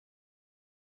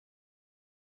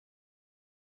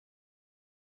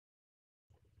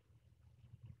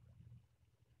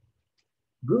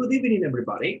Good evening,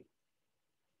 everybody.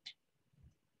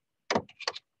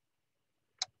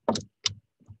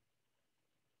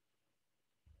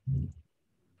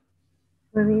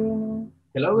 Good evening.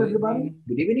 Hello, everybody.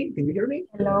 Good evening. Can you hear me?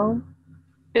 Hello.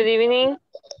 Good evening.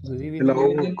 Good evening.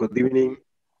 Hello, good evening.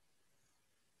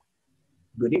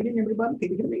 Good evening, everybody.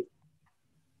 Can you hear me?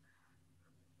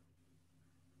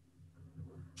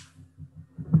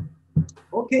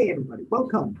 Okay, everybody.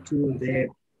 Welcome to the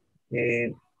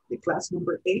class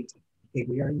number 8. Okay,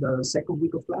 we are in the second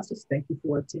week of classes. Thank you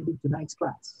for attending tonight's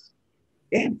class.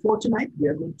 And for tonight, we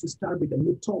are going to start with a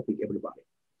new topic, everybody.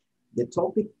 The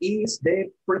topic is the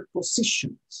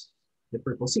prepositions. The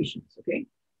prepositions, okay?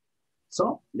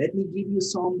 So let me give you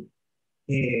some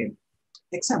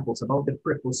examples about the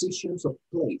prepositions of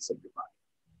place, everybody.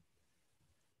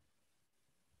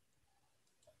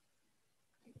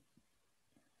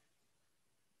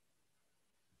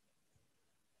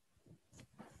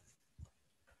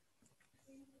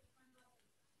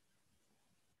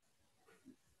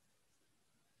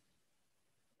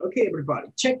 Okay, everybody,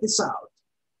 check this out.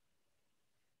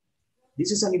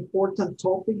 This is an important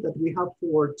topic that we have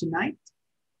for tonight.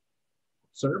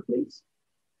 Sir, please.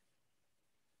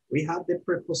 We have the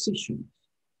prepositions.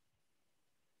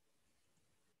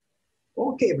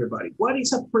 Okay, everybody, what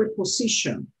is a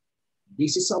preposition?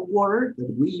 This is a word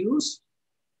that we use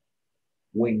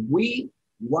when we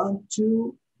want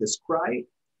to describe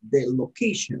the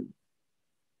location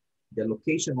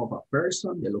of a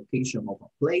person, the location of a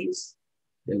place,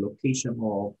 the location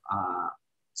of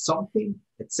something,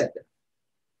 etc.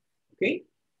 Okay,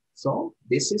 so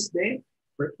this is the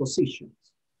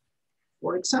prepositions.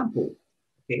 For example,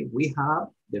 okay, we have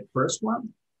the first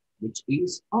one, which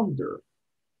is under.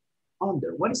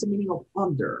 Under, what is the meaning of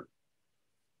under?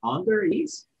 Under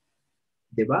is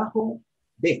debajo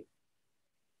de,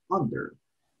 under.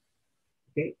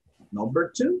 Okay,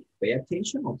 number 2, pay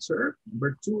attention, observe.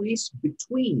 Number 2 is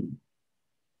between.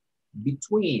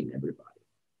 Between, everybody.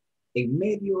 En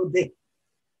medio de.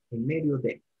 En medio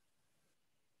de.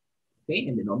 Okay,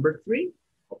 and the number 3,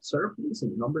 observe please.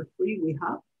 In number 3, we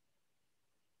have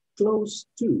close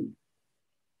to.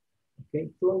 Okay,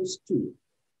 close to.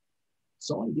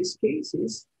 So in this case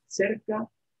is cerca,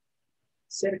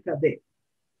 cerca de,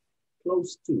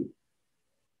 close to.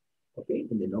 Okay,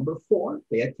 and the number 4,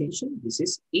 pay attention. This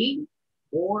is in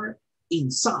or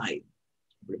inside,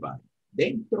 everybody.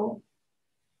 Dentro,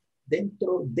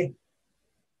 dentro de.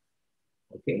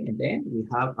 Okay, and then we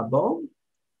have above.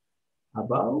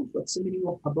 Above, what's the meaning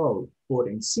of above? Por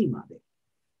encima de.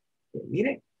 Okay,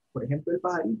 mire, por ejemplo, el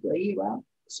pajarito ahí va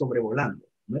sobrevolando.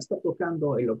 No está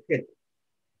tocando el objeto.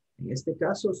 En este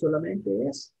caso solamente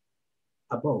es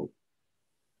above.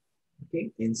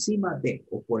 Okay, encima de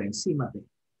o por encima de.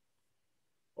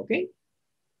 Okay,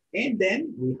 and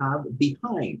then we have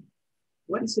behind.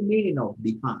 What is the meaning of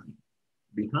behind?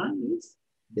 Behind is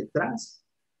detrás.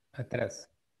 Atrás.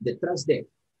 Detrás de.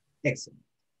 Excellent.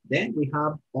 Then we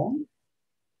have on.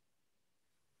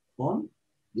 On.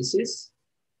 This is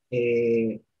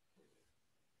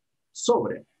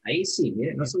sobre. Ahí sí,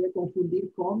 miren, no se voy a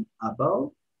confundir con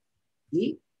above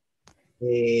y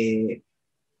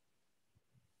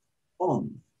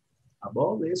on.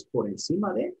 Above es por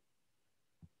encima de,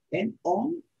 and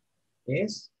on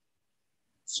es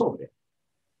sobre.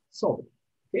 Sobre.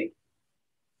 Okay.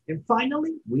 And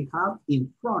finally, we have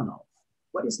in front of.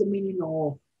 What is the meaning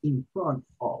of in front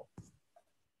of?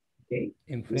 Okay.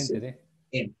 Enfrente de.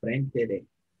 Enfrente de.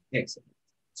 Excellent.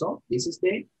 So this is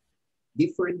the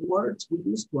different words we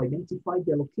use to identify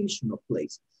the location of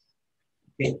places.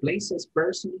 Okay, places,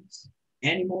 persons,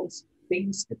 animals,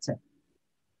 things, etc.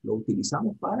 Lo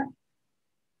utilizamos para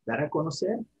dar a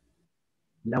conocer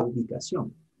la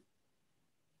ubicación.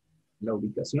 La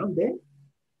ubicación de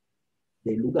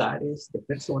lugares, de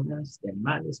personas, de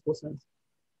animales, cosas,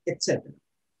 etc.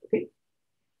 Okay.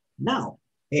 Now,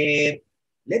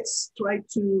 let's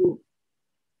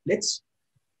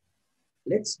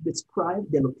describe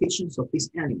the locations of these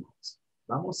animals.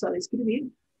 Vamos a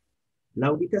describir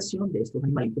la ubicación de estos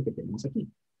animalitos que tenemos aquí.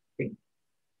 Okay.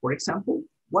 For example,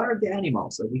 what are the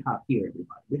animals that we have here,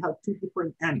 everybody? We have 2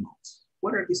 different animals.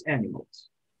 What are these animals?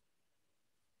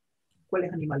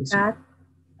 ¿Cuáles animales son? Cat.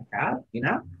 A cat, and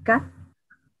a? Cat.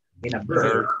 And a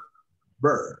bird.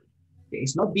 Bird. Okay,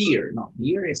 it's not beer. No,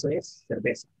 beer eso es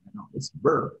cerveza. No, it's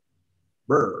bird.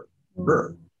 Bird.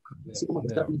 Bird. Así como que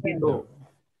está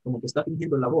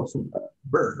fingiendo, la voz.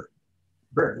 Bird.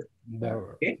 Bird.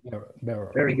 Okay?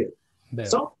 Very good.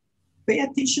 So, pay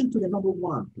attention to the number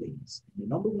 1, please. In the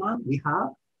number 1, we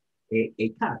have a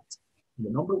cat. In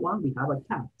the number 1, we have a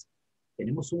cat.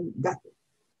 Tenemos un gato.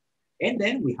 And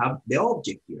then we have the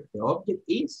object here. The object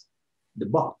is the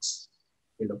box.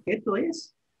 El objeto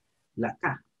es la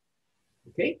caja.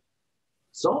 Okay?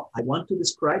 So I want to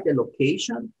describe the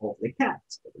location of the cat,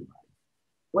 everybody.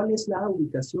 ¿Cuál es la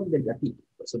ubicación del gatito?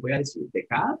 Entonces voy a decir, the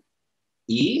cat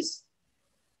is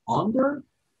under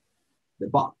the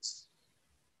box.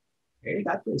 El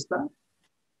gato está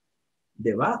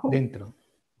debajo. Dentro.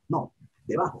 No,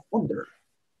 debajo, under.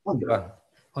 Under. Debajo.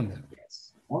 Under.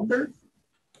 Yes, under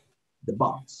the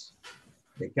box.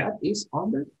 The cat is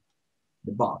under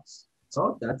the box.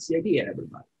 So that's the idea,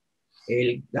 everybody.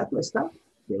 El gato está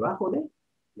debajo de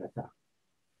la caja.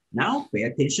 Now pay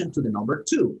attention to the number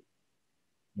 2.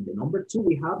 In the number 2,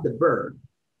 we have the bird.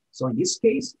 So in this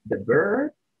case, the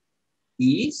bird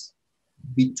is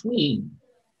between,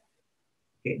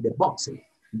 okay, the boxes.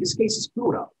 In this case, it's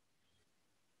plural.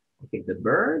 Okay, the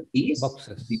bird is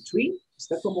Boxes. between,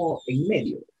 está como en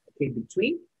medio, okay,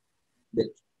 between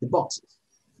the boxes,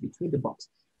 between the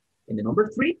boxes. In the number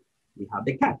 3, we have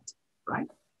the cat, right?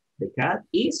 The cat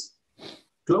is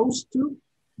close to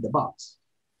the box.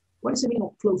 What is the meaning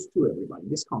of close to, everybody, in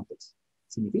this context?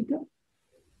 Significa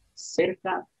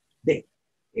cerca de.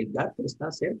 El gato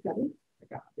está cerca de la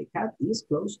caja. The cat is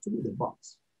close to the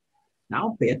box.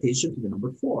 Now pay attention to the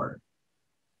number 4.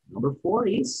 Number 4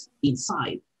 is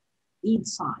inside.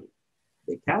 Inside.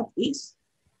 The cat is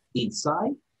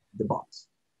inside the box.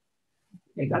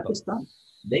 El gato está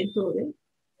dentro de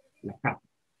la caja.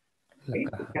 Okay?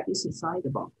 The cat is inside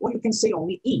the box. Or you can say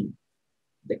only in.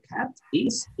 The cat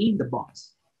is in the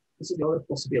box. This is the other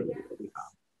possibility that we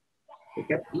have. The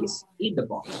cat is in the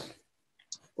box.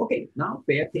 Okay, now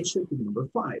pay attention to the number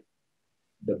 5.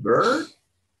 The bird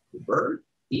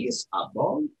is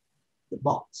above the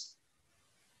box.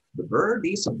 The bird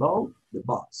is above the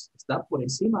box. Está por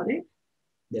encima de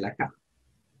la caja.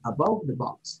 Above the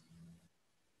box.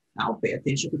 Now pay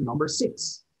attention to the number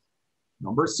 6.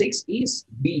 Number 6 is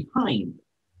behind.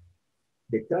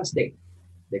 Detrás de.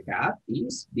 The cat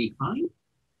is behind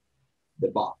the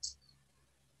box.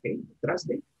 Okay, detrás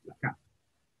de la caja.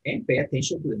 And pay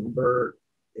attention to the number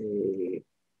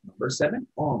 7,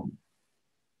 on.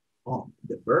 On.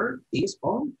 The bird is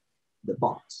on the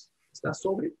box. Está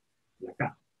sobre la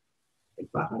caja. El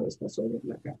pájaro está sobre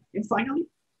la caja. And finally,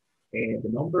 the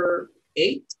number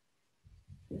 8,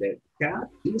 the cat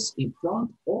is in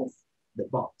front of the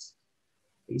box.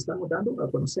 Ahí estamos dando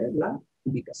a conocer la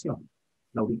ubicación.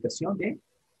 La ubicación de,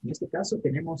 en este caso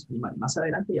tenemos, más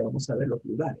adelante ya vamos a ver los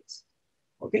lugares.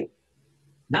 ¿Ok?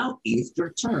 Now it's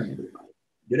your turn, everybody.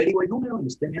 Yo le digo el número y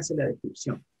usted me hace la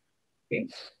descripción. Okay?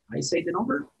 I say the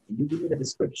number and you give me the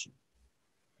description.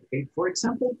 Okay? For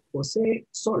example, José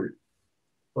Sol.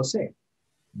 José,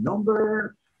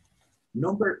 number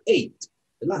 8,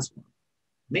 the last one.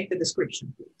 Make the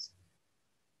description, please.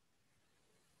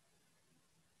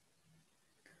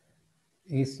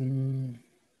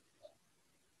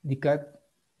 The cat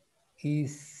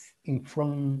is in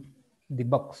front the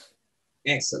box.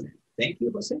 Excellent. Thank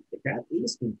you, Jose. The cat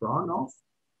is in front of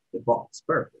the box.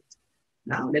 Perfect.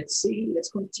 Now let's see. Let's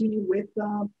continue with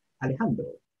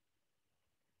Alejandro.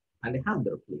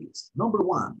 Alejandro, please. Number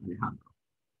 1, Alejandro.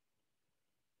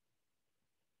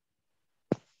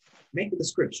 Make the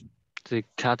description. The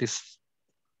cat is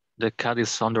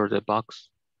under the box.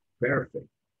 Perfect.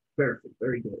 Perfect.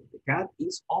 Very good. The cat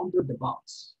is under the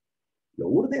box.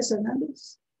 Lourdes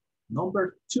Hernandez.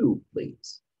 Number 2,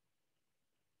 please.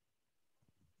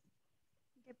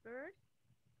 The bird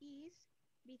is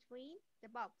between the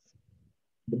box.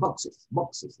 The boxes.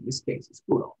 Boxes. In this case, it's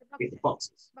plural. The boxes. Okay, the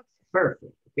boxes. Boxes.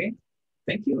 Perfect. Okay.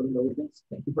 Thank you, Lourdes.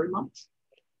 Thank you very much.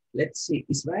 Let's see.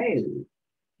 Israel.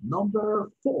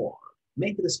 Number 4.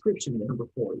 Make the description in the number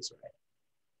 4, Israel.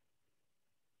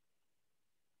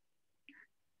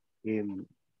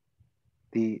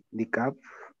 The cat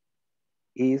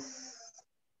is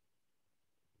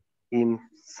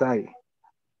inside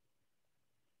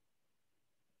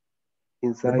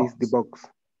the box.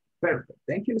 Perfect.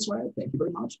 Thank you, Israel. Thank you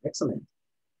very much. Excellent.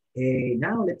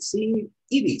 Now let's see.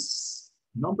 Ibis,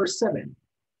 number 7.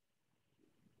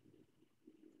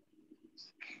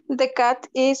 The cat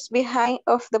is behind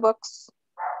of the box.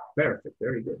 Perfect.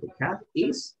 Very good. The cat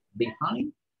is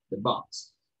behind the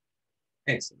box.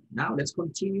 Excellent. Now let's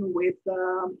continue with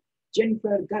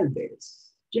Jennifer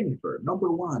Galvez. Jennifer, number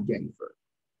 1, Jennifer.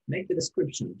 Make the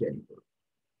description, Jennifer.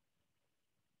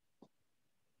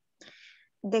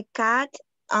 The cat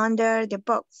under the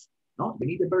box. No, we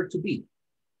need the verb to be.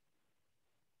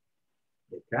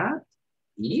 The cat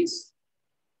is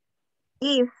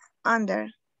under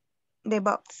the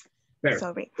box. perfect.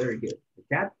 Sorry. Very good. The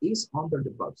cat is under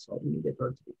the box. So we need the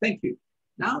verb to be. Thank you.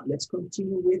 Now let's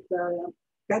continue with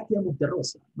Katia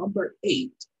Monterrosa, number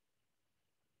 8.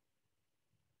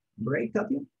 Number 8,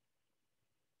 Katia?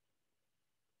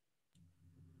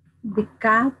 The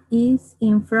cat is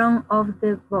in front of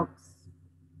the box.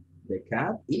 The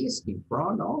cat is in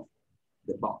front of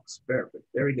the box. Perfect.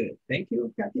 Very good. Thank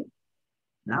you, Katia.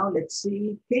 Now let's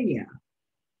see Kenya.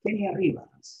 Kenya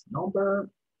Rivas, number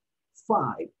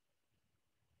 5.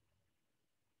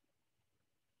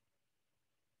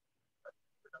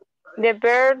 The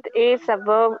bird is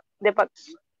above the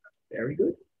box. Very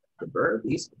good. The bird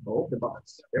is above the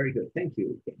box. Very good. Thank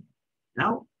you, Kenya.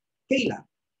 Now, Kayla,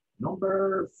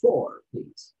 number 4,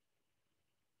 please.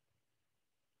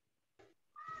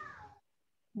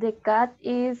 The cat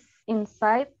is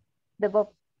inside the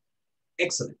box.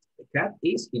 Excellent. The cat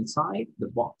is inside the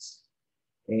box.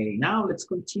 Okay, now let's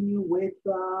continue with,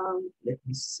 let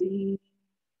me see,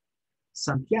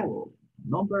 Santiago,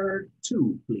 number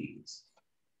 2, please.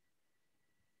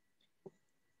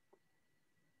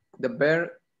 The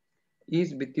bear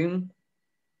is between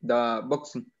the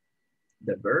boxes.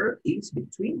 The bird is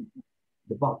between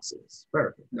the boxes.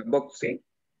 Perfect. The box. Okay.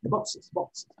 The boxes,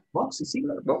 boxes. Box is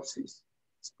singular, Boxes.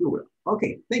 it's plural.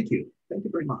 Okay, thank you. Thank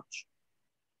you very much.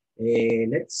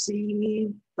 Let's see,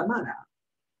 Tamara.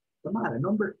 Tamara,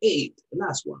 number 8, the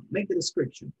last one. Make the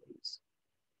description, please.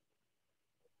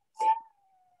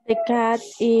 The cat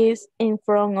is in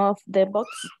front of the box.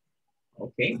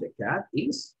 Okay, the cat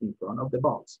is in front of the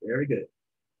box. Very good.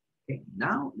 Okay,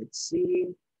 now let's see.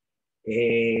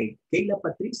 Kayla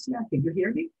Patricia, can you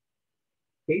hear me?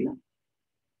 Kayla?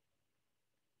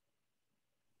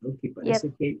 Okay,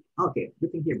 parece que, okay, you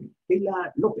can hear me.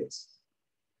 Kayla López.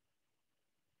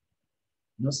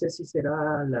 No sé si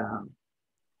será la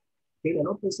Kayla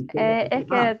López y Kayla Es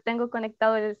que tengo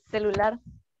conectado el celular.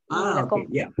 okay,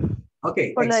 yeah.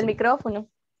 Okay, por lo del excellent. micrófono.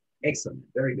 Excellent,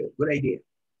 very good. Good idea.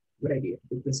 Good idea.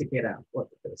 Yo pensé que era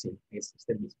otro, pero sí, es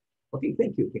el mismo. Okay,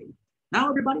 thank you, Kayla. Now,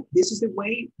 everybody, this is the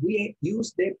way we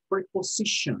use the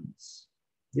prepositions.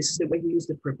 This is the way we use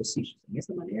the prepositions. En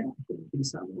esta manera, como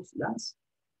utilizamos las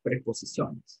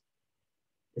preposiciones.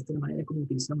 Esta es la manera como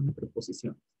utilizamos las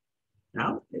preposiciones.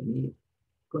 Now, let me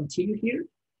continue here.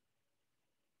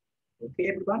 Okay,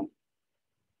 everybody?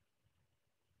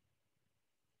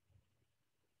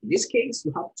 In this case,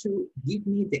 you have to give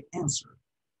me the answer.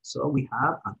 So we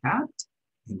have a cat,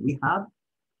 and we have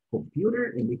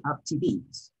computer, and we have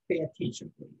TVs. Pay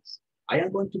attention, please. I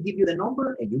am going to give you the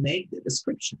number, and you make the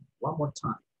description one more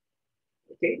time.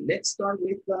 Okay, let's start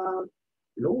with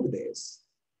Lourdes.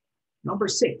 Number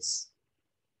 6.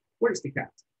 Where is the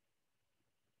cat?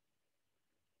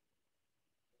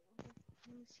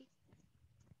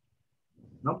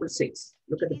 Number 6.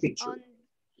 Look at the picture.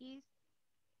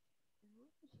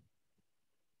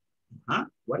 Huh?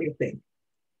 What do you think?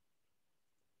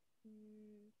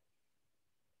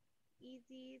 It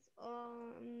is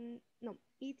no,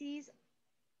 it is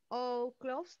all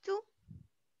close to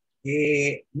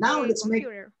now let's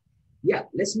computer.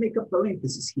 let's make a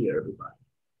parenthesis here, everybody.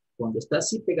 Cuando está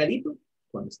así pegadito,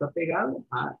 cuando está pegado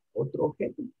a otro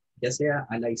objeto, ya sea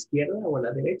a la izquierda o a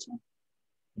la derecha,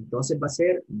 entonces va a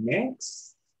ser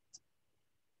next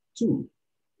to.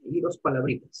 Y 2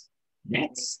 palabritas.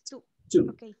 Next to.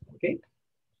 Okay. Okay.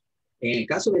 En el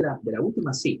caso de la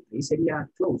última, sí, ahí sería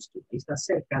close to, ahí está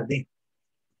cerca de,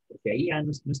 porque ahí ya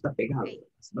no está pegado,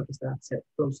 sino que está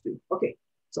close to. Okay,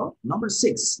 so number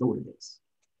 6, look at this.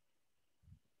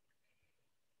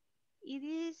 It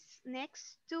is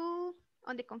next to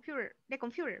on the computer. The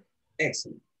computer.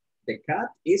 Excellent. The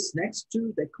cat is next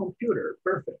to the computer.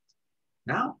 Perfect.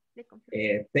 Now,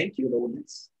 thank you,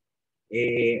 Lourdes.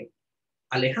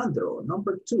 Alejandro,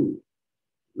 number 2.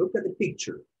 Look at the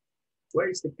picture. Where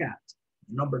is the cat?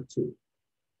 Number 2.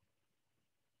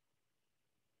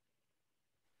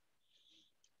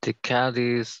 The cat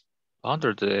is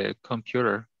under the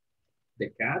computer.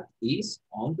 The cat is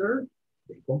under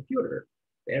the computer.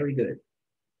 Very good.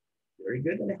 Very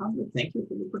good, Alejandro. Thank you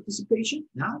for your participation.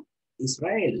 Now,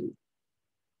 Israel.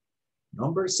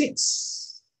 Number 6.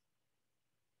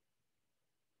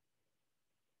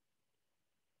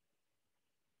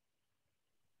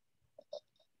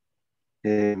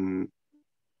 The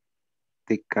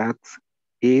cat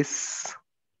is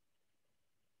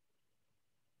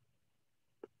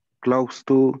close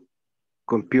to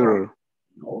computer.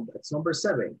 No, that's number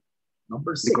 7.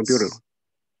 Number 6. The computer.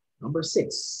 Number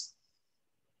 6.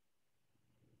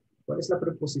 ¿Cuál es la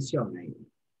preposición ahí?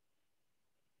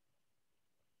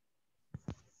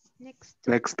 Next to.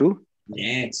 Next to.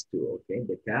 Next to, okay.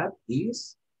 The cat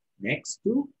is next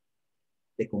to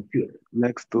the computer.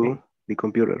 Next to the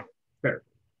computer. Perfect.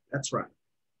 That's right.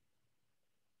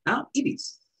 Now,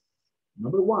 Ibis.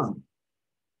 Number 1.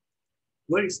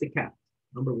 Where is the cat?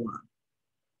 Number 1.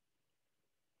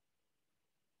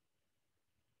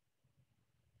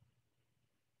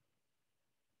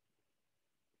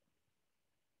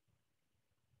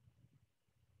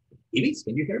 Iris,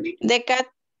 can you hear me? The cat,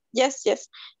 yes.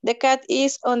 The cat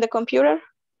is on the computer.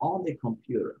 On the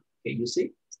computer. Okay, you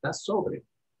see, está sobre.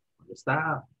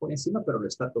 Está por encima, pero lo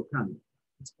está tocando.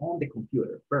 It's on the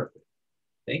computer. Perfect.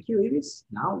 Thank you, Iris.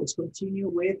 Now let's continue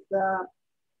with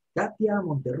Katia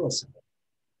Monterrosa.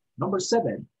 Number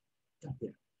 7.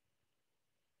 Katia.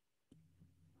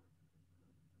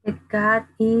 The cat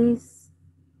is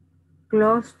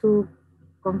close to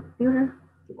computer.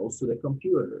 Close to the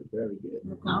computer. Very good.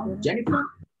 The Now, computer.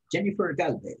 Jennifer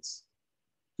Galvez.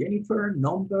 Jennifer,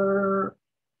 number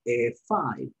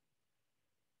 5.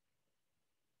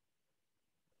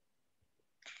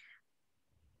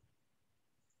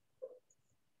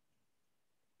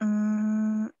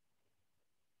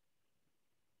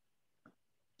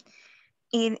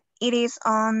 It is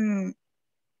on.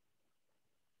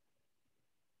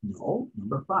 No,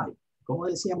 number 5. ¿Cómo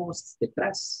decíamos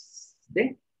detrás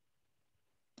de?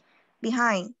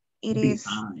 Behind. It is.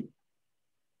 Behind.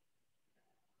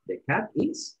 The cat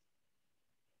is?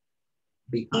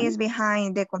 Behind. Is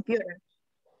behind the computer.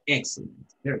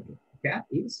 Excellent. Very good. The cat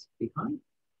is behind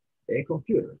the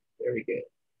computer. Very good.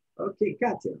 Okay,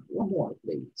 Katia, one more,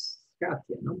 please.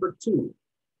 Katia, number 2.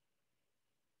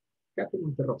 Katia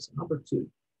Monterrosa, number 2.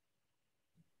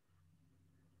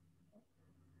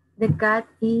 The cat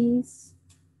is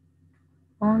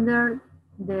under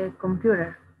the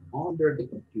computer. Under the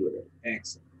computer.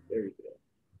 Excellent. Very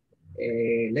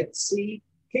good. Let's see.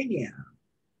 Kenya.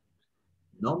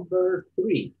 Number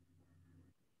 3.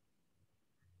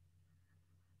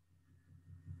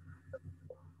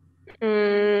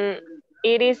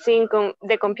 It is in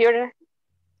the computer.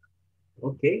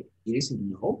 Okay. It is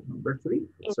no. Number 3.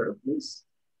 Observe, please.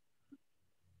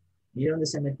 Mira dónde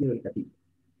se ha metido el gatito.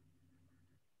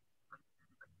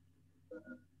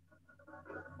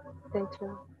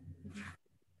 Dentro.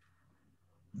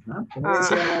 Ajá. ¿Cómo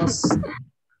decíamos?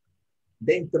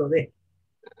 Dentro de.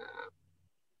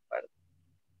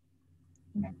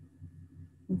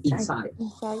 Inside.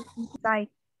 Inside.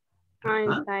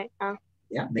 Inside.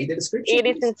 Yeah, make the description. It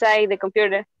is please. inside the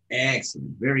computer.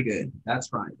 Excellent. Very good.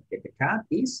 That's right. Okay, the cat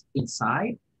is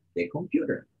inside the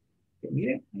computer. Okay,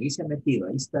 miren, ahí se ha metido,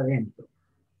 ahí está dentro.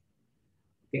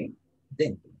 Okay,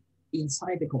 dentro.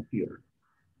 Inside the computer.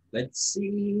 Let's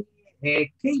see.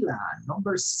 Kayla,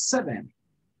 number 7.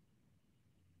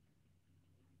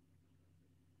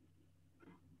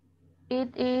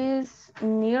 It is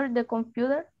near the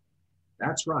computer.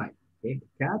 That's right. Okay,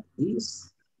 the cat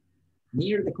is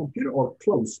near the computer or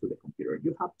close to the computer.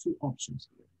 You have 2 options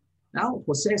here. Now,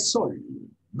 Jose Sol,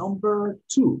 number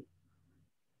 2.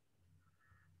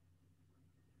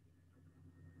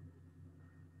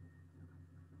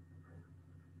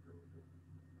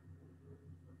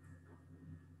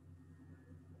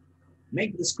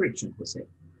 Make the description, Jose.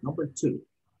 Number 2.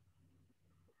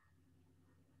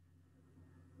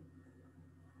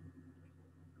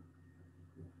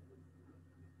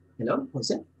 Hello,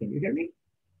 Jose, can you hear me?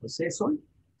 Jose Sol?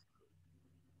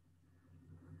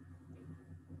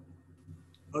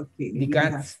 Okay. The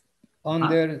cat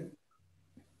under.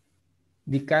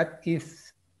 The cat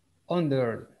is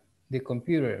under the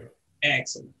computer.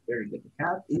 Excellent. Very good. The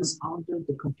cat is under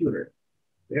the computer.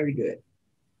 Very good.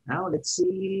 Now let's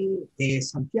see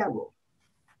Santiago.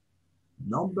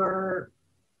 Number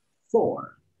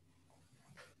 4.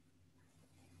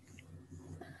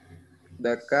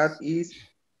 The cat is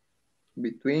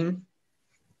between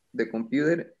the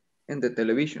computer and the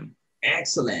television.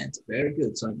 Excellent. Very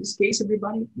good. So in this case,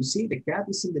 everybody, you see the cat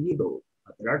is in the middle.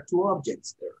 But there are 2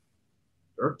 objects there.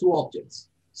 There are 2 objects.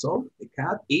 So the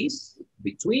cat is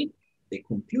between the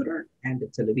computer and the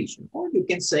television. Or you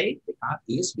can say the cat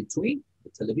is between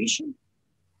the television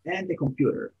and the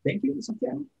computer. Thank you,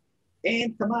 Santiago.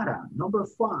 And Tamara, number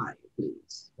 5,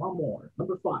 please. One more.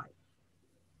 Number 5.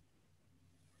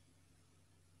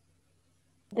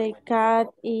 The cat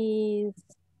is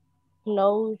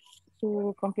close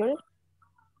to computer.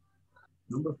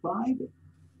 Number 5.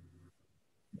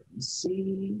 Let me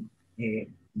see.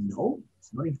 No,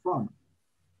 it's not in front.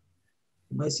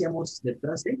 ¿Cómo decíamos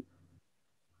detrás de?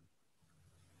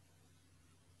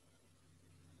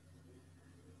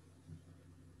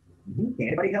 Can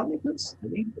anybody help me, please?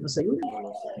 ¿Alguien que nos ayude?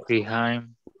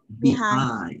 Behind.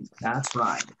 Behind. That's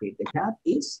right. Okay, the cat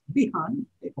is behind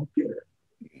the computer.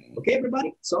 Okay,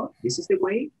 everybody. So this is the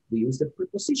way we use the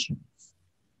prepositions.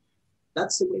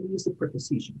 That's the way we use the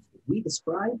prepositions. We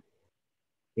describe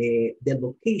the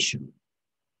location.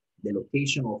 the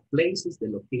location of places, the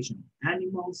location of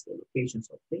animals, the locations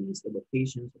of things, the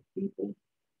locations of people,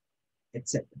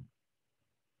 etc.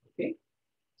 Okay,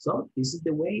 so this is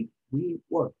the way we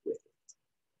work with it.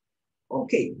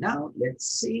 Okay, now let's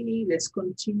see, let's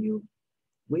continue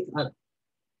with a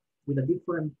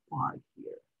different part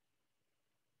here.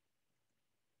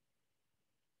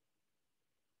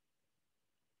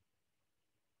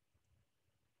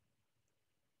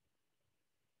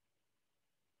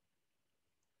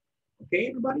 Okay,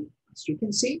 everybody, as you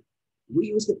can see, we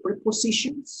use the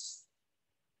prepositions.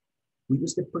 We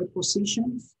use the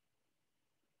prepositions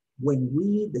when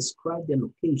we describe the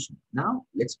location. Now,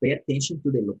 let's pay attention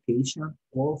to the location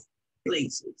of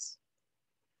places.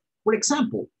 For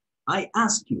example, I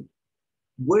ask you,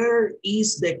 where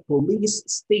is the police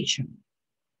station?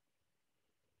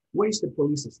 Where is the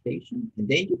police station? And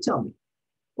then you tell me,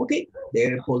 okay,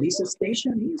 the police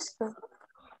station is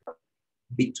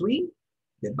between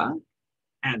the bank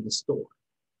and the store.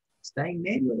 Está en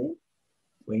medio de,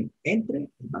 entre el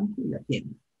banco y la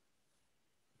tienda.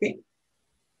 Okay.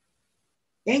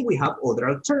 And we have other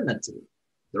alternative.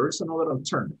 There is another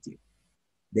alternative.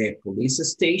 The police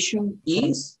station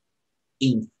is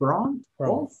in front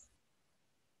of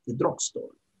the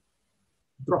drugstore.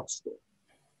 Drugstore.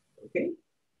 Okay.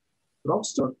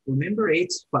 Drugstore, remember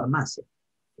it's farmacia.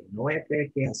 No voy a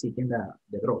creer que así tienda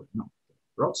de droga. No.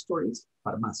 Drugstore is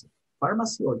farmacia.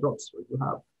 Pharmacy or drugstore, you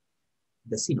have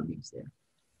the synonyms there.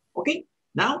 Okay,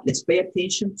 now let's pay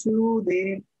attention to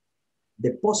the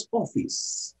post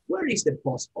office. Where is the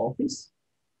post office?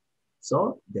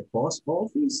 So the post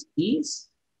office is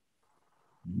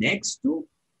next to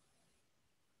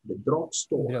the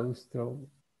drugstore.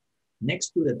 Next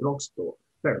to the drugstore.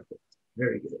 Perfect.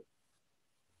 Very good.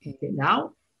 Okay,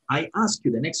 now I ask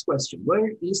you the next question.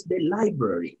 Where is the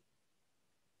library?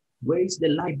 Where is the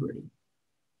library?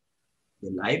 The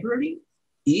library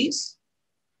is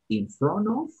in front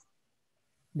of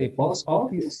the post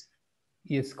office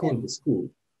and the school.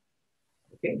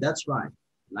 Okay, that's right.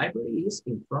 Library is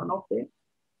in front of the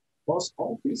post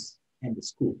office and the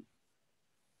school.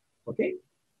 Okay,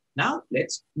 now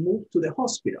let's move to the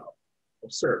hospital.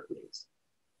 Observe, please.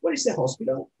 What is the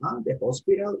hospital? The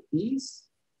hospital is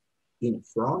in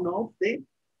front of the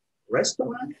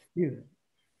restaurant and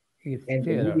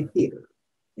the movie theater.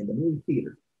 And the movie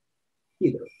theater.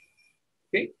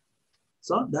 Okay,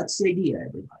 so that's the idea,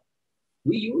 everybody.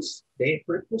 We use the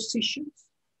prepositions,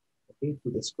 okay,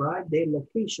 to describe the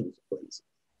locations of places,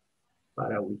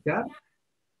 para ubicar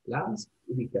las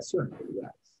ubicaciones de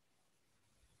lugares.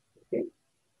 Okay,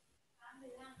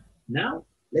 now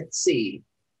let's see,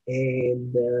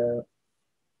 and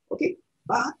okay,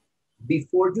 but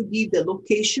before you give the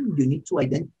location, you need to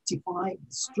identify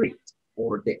the street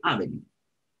or the avenue.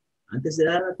 Antes de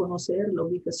dar a conocer la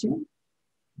ubicación,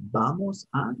 vamos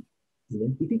a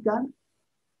identificar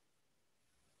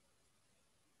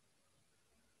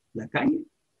la calle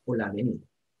o la avenida.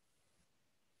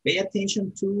 Pay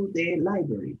attention to the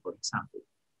library, for example.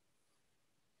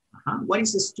 What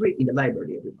is the street in the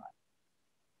library, everybody?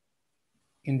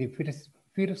 In the first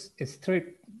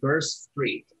street. First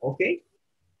street, okay.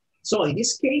 So in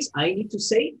this case, I need to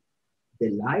say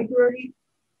the library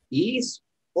is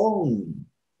on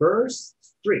First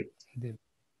Street.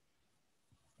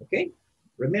 Okay,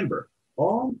 remember,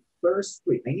 on First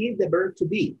Street. I need the verb to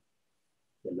be.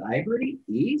 The library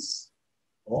is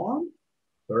on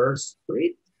First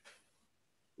Street.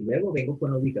 Y luego vengo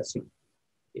con la ubicación,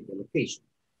 in the location,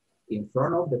 in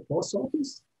front of the post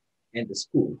office and the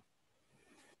school.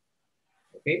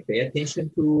 Okay, pay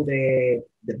attention to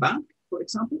the bank, for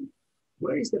example.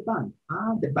 Where is the bank?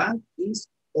 The bank is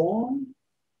on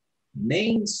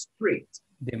Main Street.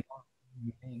 The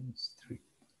Main Street.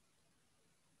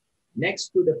 Next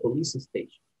to the police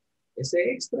station. Ese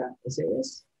extra, ese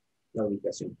es la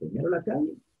ubicación. Primero la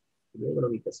calle y luego la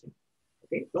ubicación.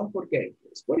 Okay, don't forget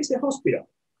this. What is the hospital?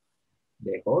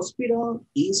 The hospital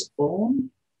is on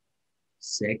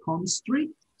 2nd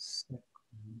Street.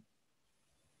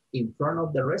 In front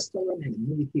of the restaurant and the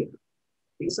movie theater.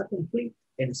 It's a complete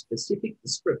and specific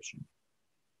description.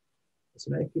 Es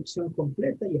una descripción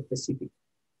completa y específica.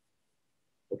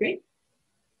 Okay?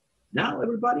 Now,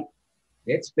 everybody,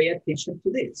 let's pay attention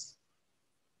to this.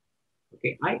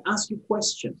 Okay, I ask you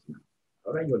questions now.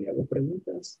 Ahora yo le hago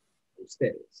preguntas a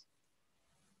ustedes.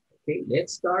 Okay,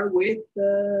 let's start with,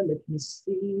 let me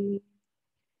see,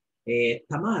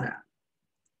 Tamara.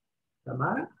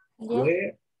 Tamara,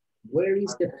 yeah. Where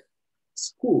is the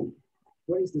school?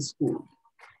 Where is the school?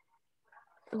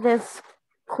 The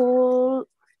school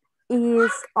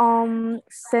is on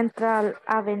Central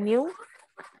Avenue.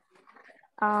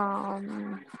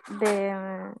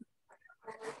 The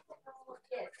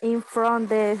in front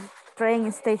the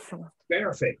train station.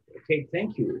 Perfect. Okay,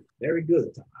 thank you. Very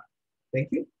good, Tamara.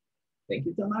 Thank you. Thank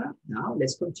you, Tamara. Now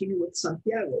let's continue with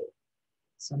Santiago.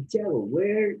 Santiago,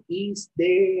 where is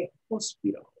the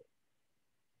hospital?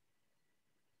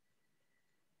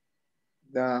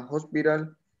 The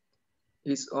hospital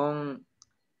is on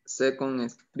 2nd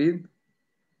Street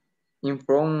in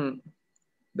front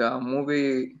the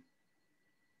movie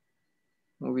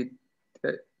 ¿cómo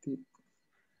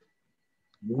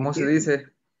se dice?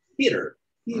 Theater.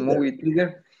 Movie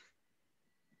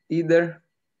theater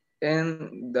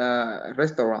and the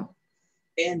restaurant.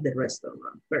 And the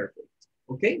restaurant. Perfect.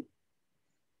 Okay.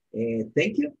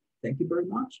 Thank you. Thank you very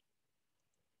much.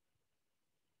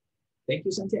 Thank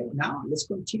you, Santiago. Now let's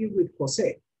continue with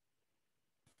Jose.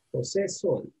 Jose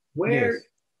Sol, where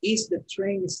is the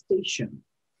train station?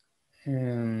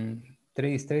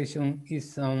 Train station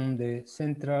is on the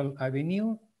Central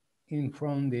Avenue in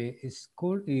front the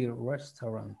school and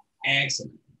restaurant.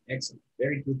 Excellent, excellent.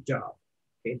 Very good job.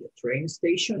 Okay, the train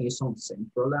station is on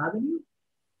Central Avenue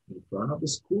in front of the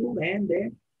school and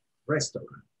the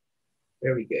restaurant.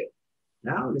 Very good.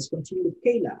 Now let's continue with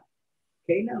Kayla.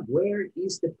 Kayla, where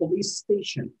is the police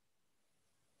station?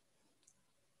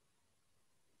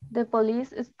 The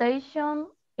police station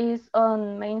is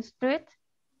on Main Street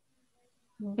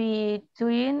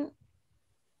between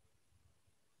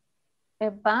a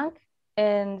bank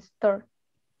and store.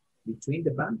 Between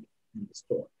the bank and the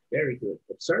store. Very good.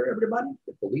 Observe, everybody.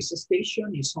 The police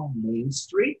station is on Main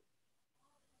Street.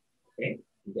 Okay.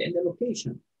 And then the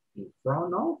location in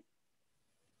front of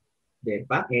the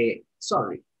bank.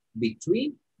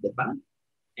 Between the bank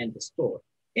and the store.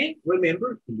 And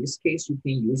remember, in this case, you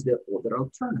can use the other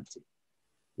alternative.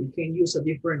 We can use a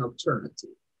different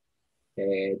alternative.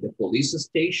 The police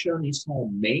station is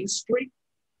on Main Street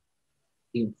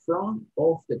in front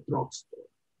of the drugstore.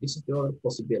 This is the other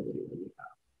possibility that we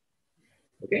have.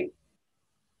 Okay.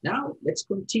 Now let's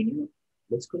continue.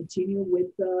 Let's continue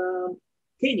with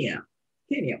Kenya.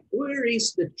 Kenya, where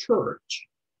is the church?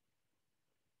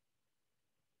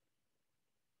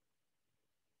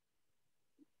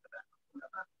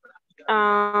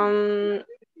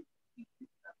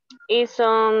 It's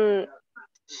on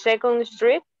 2nd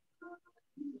Street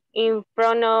in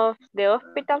front of the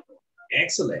hospital.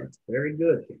 Excellent. Very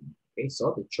good. Okay,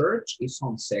 so the church is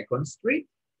on 2nd Street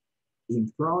in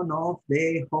front of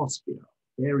the hospital.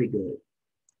 Very good.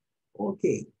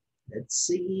 Okay, let's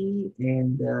see.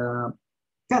 And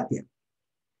Katia.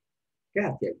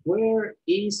 Katia, where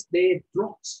is the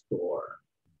drugstore?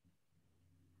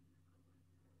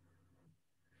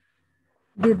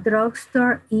 The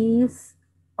drugstore is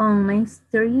on Main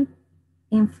Street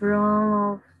in front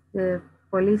of the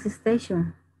police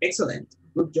station. Excellent.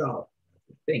 Good job.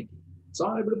 Thank you.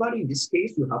 So everybody, in this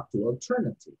case, you have two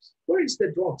alternatives. Where is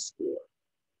the drugstore?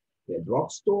 The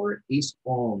drugstore is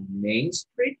on Main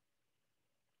Street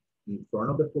in front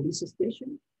of the police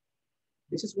station.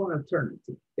 This is one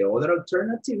alternative. The other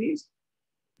alternative is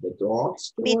the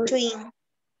drugstore. Between.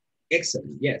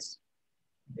 Excellent, yes.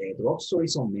 The drugstore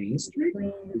is on Main Street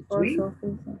between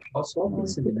post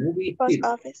office and the movie theater. Post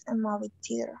office and movie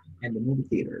theater. And the movie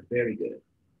theater, very good.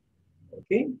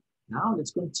 Okay, now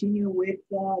let's continue with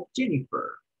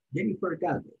Jennifer. Jennifer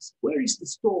Galvez. Where is the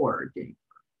store, Jennifer?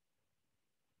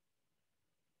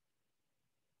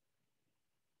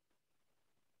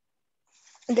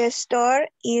 The store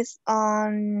is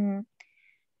on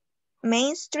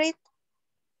Main Street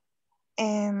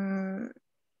in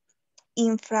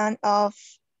front of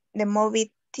the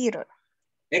movie theater.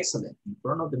 Excellent, in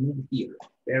front of the movie theater.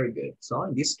 Very good. So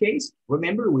in this case,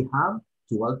 remember we have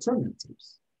two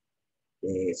alternatives.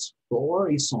 The store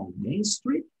is on Main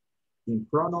Street in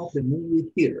front of the movie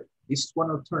theater. This is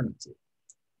one alternative.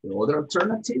 The other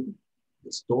alternative,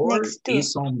 the store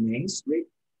is on Main Street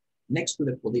next to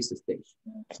the police station.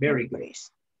 Very good.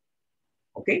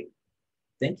 Okay.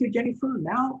 Thank you, Jennifer.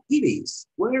 Now, Iris,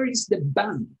 where is the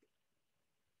bank?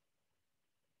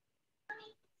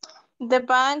 The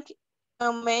bank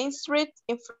on Main Street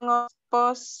in front of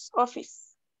post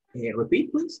office.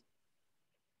 Repeat, please.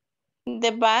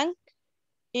 The bank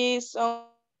is on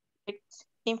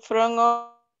in front of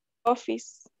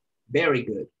office. Very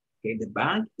good. Okay, the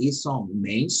bank is on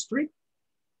Main Street.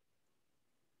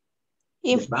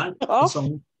 The bank is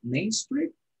on Main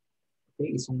Street.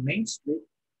 Okay, it's on Main Street.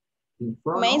 In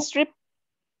front Main of, Street.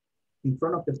 In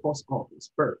front of the post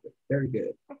office. Perfect. Very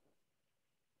good.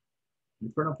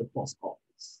 In front of the post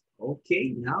office.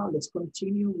 Okay, now let's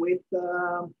continue with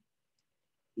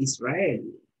Israel.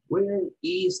 Where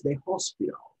is the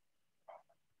hospital?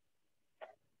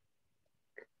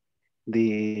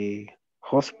 The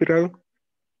hospital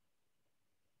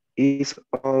is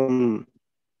on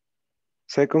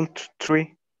second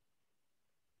tree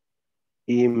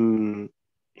in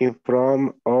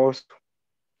front of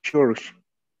church.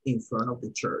 In front of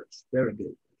the church. Very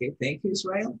good. Okay, thank you,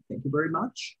 Israel. Thank you very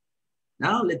much.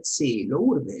 Now let's see,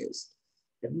 Lourdes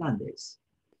Hernandez.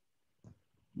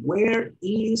 Where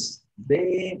is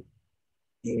the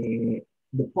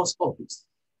post office?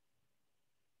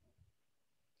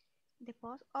 The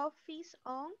post office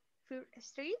on First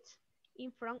Street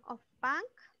in front of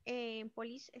bank and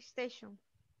police station.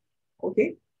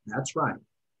 Okay, that's right.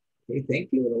 Okay,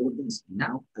 thank you, Lourdes.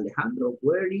 Now, Alejandro,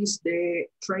 where is the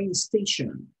train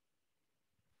station?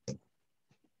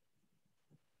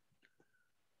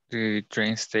 The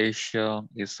train station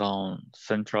is on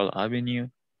Central Avenue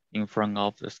in front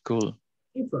of the school.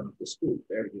 In front of the school,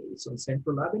 very good. It's on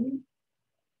Central Avenue,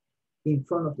 in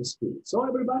front of the school. So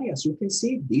everybody, as you can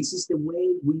see, this is the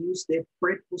way we use the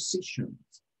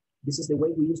prepositions. This is the way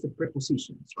we use the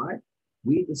prepositions, right?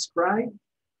 We describe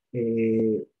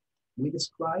the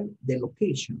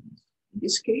locations. In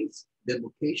this case, the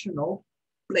location of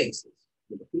places,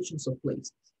 the locations of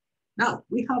places. Now,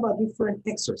 we have a different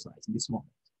exercise in this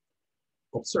moment.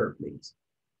 Observe, please.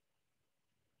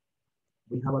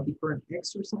 We have a different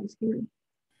exercise here.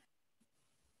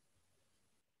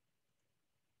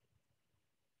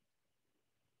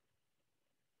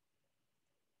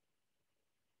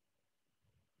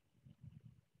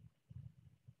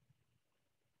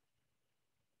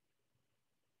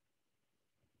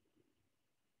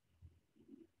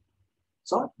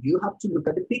 So you have to look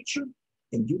at the picture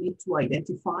and you need to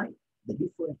identify the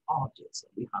different objects that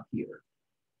we have here.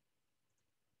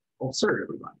 Observe,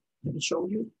 everybody. Let me show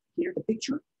you here the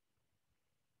picture.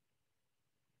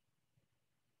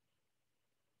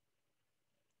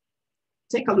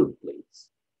 Take a look, please.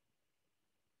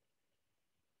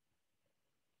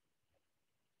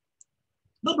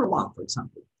 Number one, for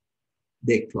example,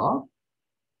 the clock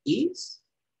is,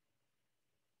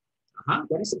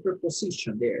 what is the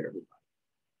preposition there, everybody?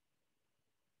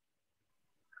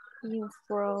 In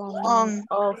front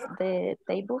of the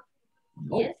table.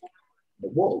 No. Yes. The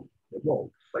wall, the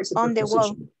wall. What is the on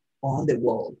preposition? the wall. On the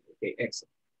wall. Okay,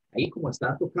 excellent. Ahí como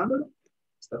está tocando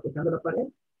la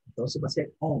pared, entonces va a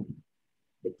ser on.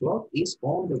 The clock is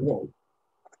on the wall.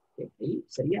 Okay, ahí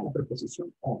sería la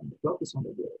preposición on. The clock is on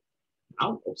the wall.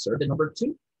 Now, observe the number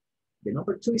two. The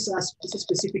number two is a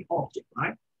specific object,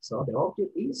 right? So the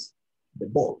object is the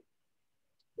ball.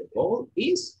 The ball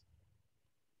is,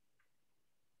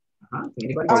 can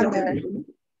anybody say?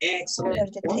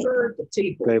 Excellent. Under the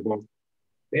table.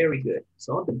 Very good.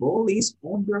 So the ball is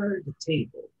under the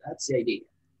table. That's the idea.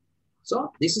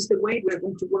 So this is the way we're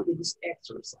going to work with this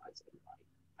exercise, everybody.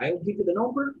 I will give you the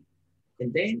number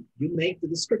and then you make the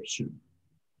description.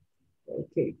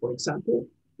 Okay, for example,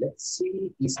 let's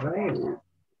see Israel.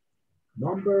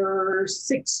 Number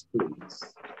 6, please.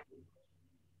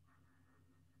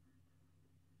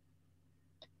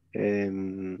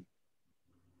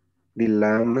 The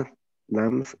lamp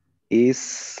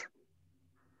is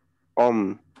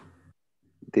on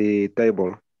the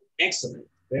table. Excellent.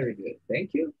 Very good.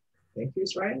 Thank you. Thank you,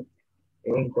 Israel.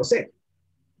 And Jose,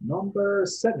 number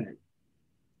 7.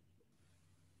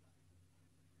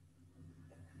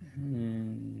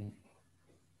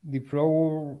 The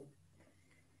floor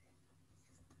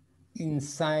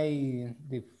inside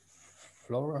the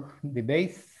floor, the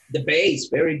base. The base,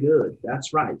 very good.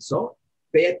 That's right. So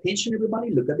pay attention,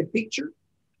 everybody. Look at the picture.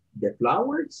 The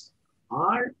flowers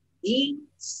are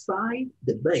inside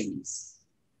the base.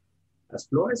 Las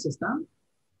flores están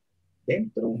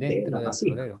dentro de la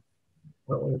vasija.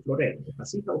 O el florero, de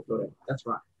vasija o florero. That's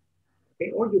right.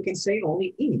 Okay, or you can say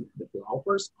only in. The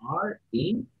flowers are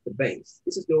in the base.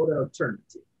 This is the other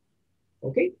alternative.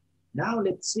 Okay, now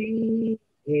let's see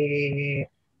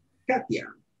Katia.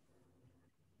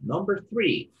 Number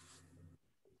 3.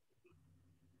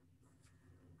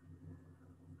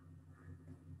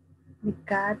 The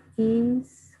cat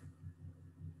is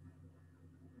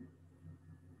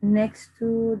next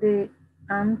to the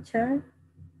armchair.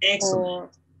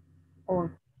 Excellent.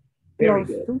 Or very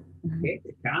close good. To. Okay,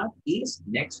 the cat is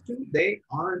next to the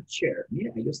armchair.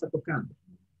 Mira, ahí lo está tocando.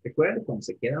 Recuerden cuando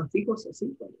se quedan fijos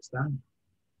así, cuando están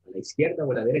a la izquierda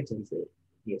o a la derecha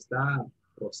y está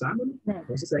rozándolo,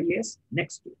 entonces ahí es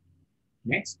next to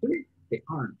the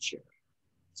armchair.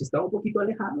 Si está un poquito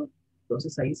alejado,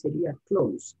 entonces ahí sería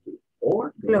close to,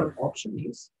 or the other option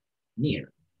is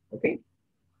near. Okay,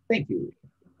 thank you.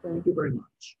 Thank you very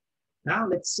much. Now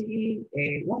let's see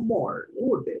one more.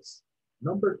 Lourdes,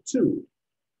 number 2.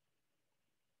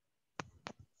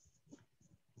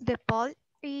 The ball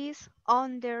is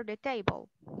under the table.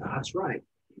 That's right.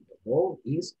 The ball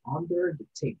is under the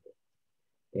table.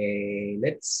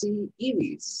 Let's see,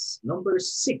 Ibis, number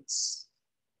 6.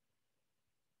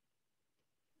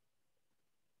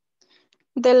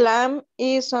 The lamb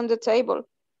is on the table.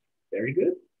 Very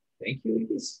good. Thank you,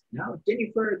 Ibis. Now,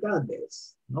 Jennifer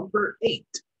Galvez, number 8.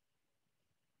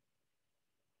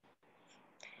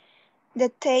 The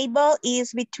table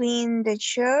is between the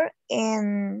chair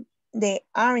and the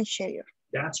armchair.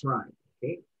 That's right.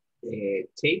 Okay. The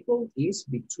table is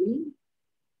between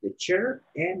the chair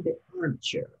and the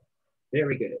armchair.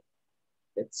 Very good.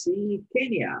 Let's see,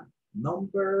 Kenya,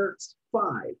 number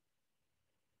 5.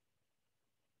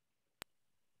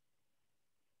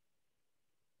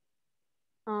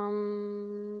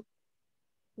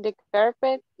 The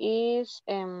carpet is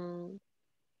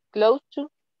close to.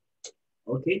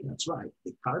 Okay, that's right.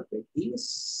 The carpet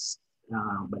is,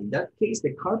 but in that case,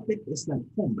 the carpet es la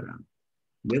alfombra.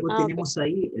 Luego tenemos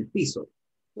ahí el piso,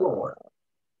 floor.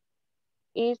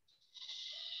 It's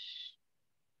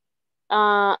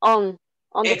on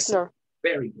the floor.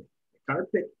 Very good. The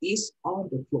carpet is on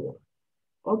the floor.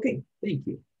 Okay, thank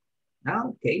you.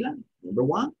 Now, Kayla, number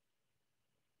 1.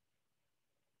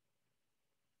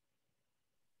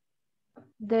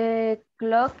 The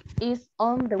clock is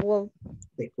on the wall.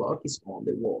 The clock is on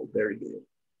the wall. Very good.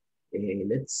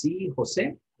 Let's see,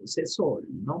 Jose. Jose Sol,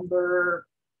 number,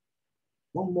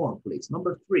 one more, please.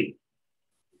 Number 3.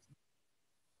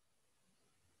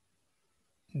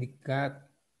 The cat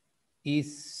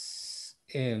is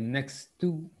next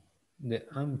to the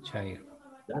armchair.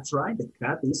 That's right. The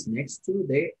cat is next to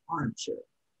the armchair.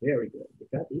 Very good.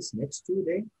 The cat is next to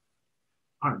the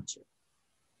armchair.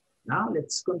 Now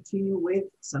let's continue with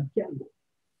Santiago.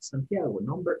 Santiago,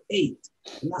 number 8.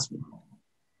 The last one.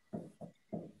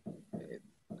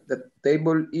 The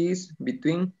table is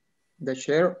between the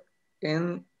chair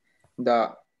and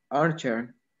the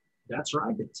armchair. That's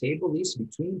right. The table is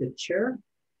between the chair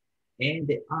and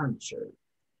the armchair.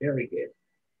 Very good.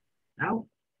 Now,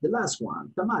 the last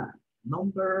one. Tamara,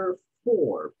 number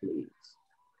 4, please.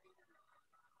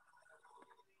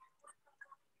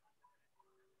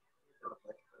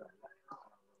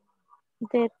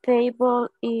 The table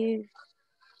is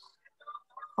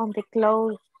on the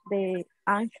close the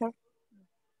armchair.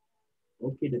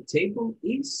 Okay, the table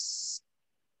is,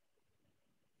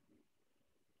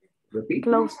 repeat.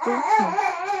 Close to.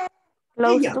 No.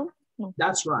 Close to. No.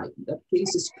 That's right. In that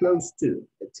case is close to.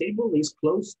 The table is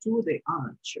close to the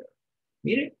armchair.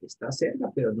 Mire, está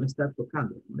cerca, pero no está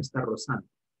tocando, no está rozando.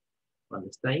 Cuando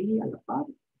está ahí a la par,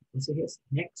 entonces es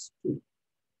next to.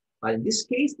 But in this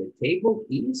case, the table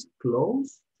is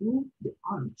close to the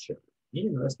armchair. Mire,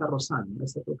 no está rozando, no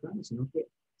está tocando, sino que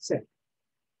cerca.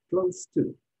 Close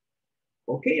to.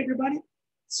 Okay, everybody?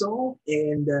 So,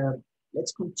 and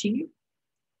let's continue.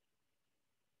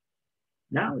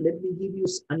 Now, let me give you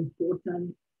an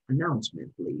important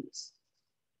announcement, please.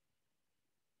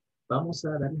 Vamos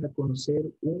a darles a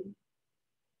conocer un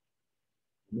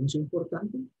anuncio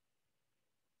importante.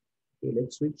 Okay,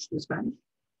 let's switch to Spanish.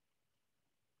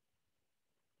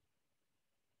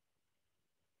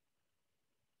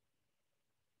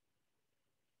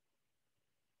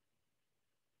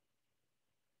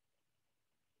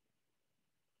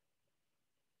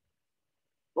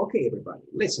 Okay, everybody,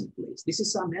 listen, please. This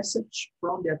is a message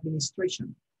from the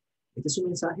administration. Este es un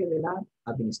mensaje de la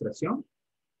administración.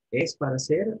 Es para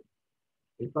hacer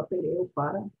el papeleo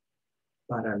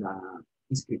para la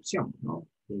inscripción, ¿no?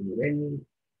 El nivel,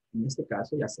 en este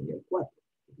caso, ya sería el 4,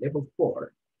 level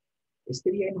 4.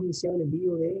 Este día hemos iniciado el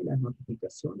envío de las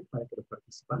notificaciones para que los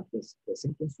participantes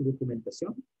presenten su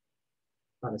documentación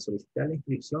para solicitar la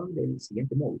inscripción del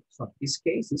siguiente módulo. So, this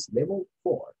case is level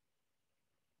 4.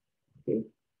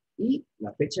 Okay. Y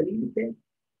la fecha límite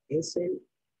es el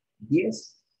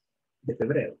 10 de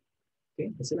febrero.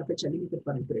 Okay. Esa es la fecha límite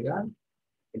para entregar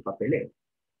el papeleo.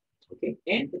 Okay.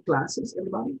 And the classes,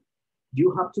 everybody,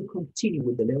 you have to continue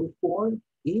with the level 4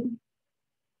 in,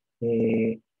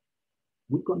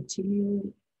 we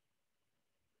continue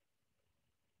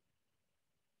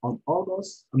on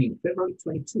February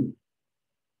 22.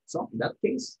 So, in that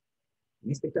case,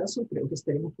 en este caso, creo que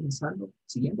estaremos comenzando,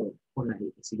 siguiendo con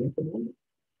el siguiente módulo,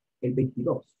 el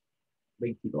 22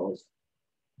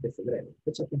 de febrero,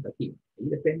 fecha tentativa. Ahí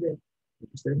depende de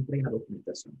que ustedes entreguen la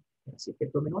documentación. Así que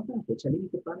tomen nota, fecha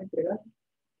límite para entregar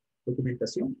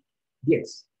documentación,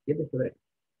 10 de febrero.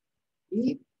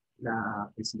 Y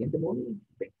el siguiente módulo,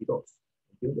 22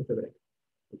 de febrero.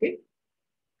 Okay?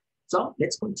 So,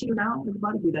 let's continue now,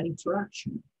 everybody, with an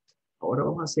interaction. Ahora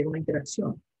vamos a hacer una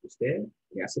interacción. Usted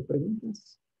le hace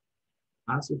preguntas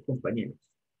a sus compañeros.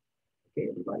 Okay,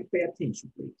 everybody, pay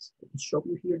attention, please. Let me show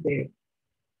you here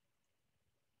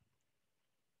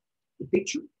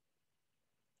picture?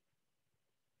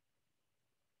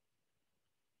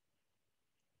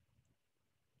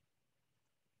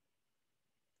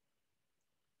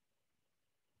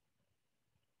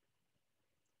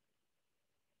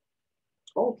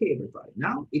 Okay, everybody.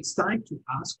 Now it's time to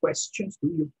ask questions to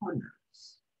your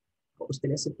partners. Usted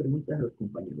le hace preguntas a los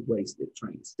compañeros. Where is the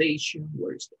train station?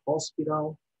 Where is the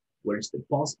hospital? Where is the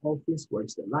post office? Where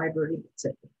is the library?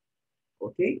 Etc.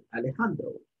 Okay,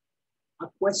 Alejandro. A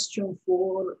question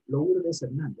for Lourdes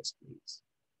Hernandez, please.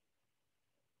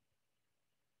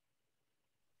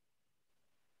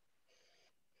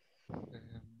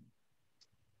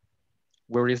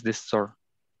 Where is the store?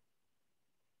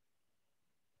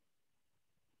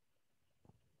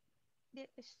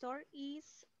 The store is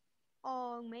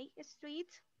on Main Street.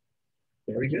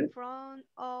 Very good. In front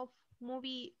of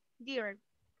movie theater.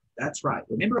 That's right.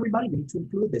 Remember, everybody, we need to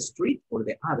include the street or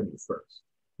the avenue first.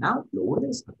 Now,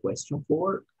 Lourdes, a question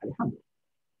for Alejandro.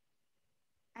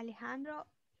 Alejandro,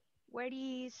 where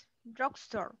is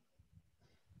drugstore?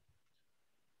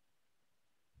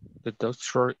 The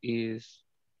drugstore is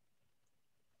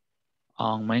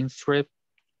on Main Street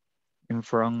in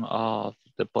front of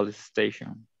the police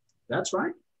station. That's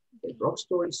right. The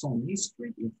drugstore is on Main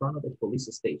Street in front of the police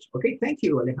station. Okay, thank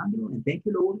you, Alejandro, and thank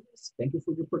you, Lourdes. Thank you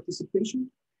for your participation.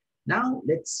 Now,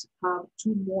 let's have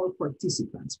two more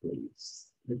participants, please.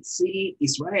 Let's see,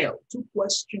 Israel, two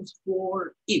questions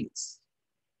for Ives.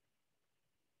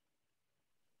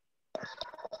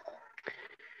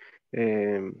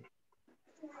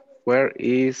 Where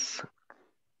is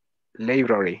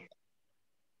library?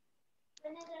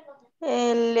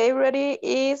 Library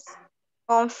is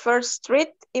on First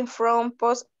Street in front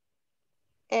post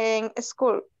and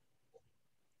school.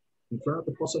 In front of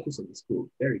the post office of the school.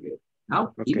 Very good.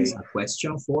 Now, Okay. Ives, a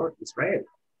question for Israel.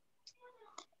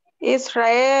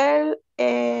 Israel,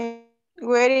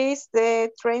 where is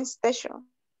the train station?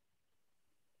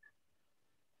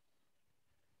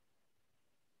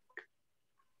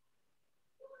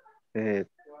 The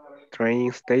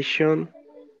train station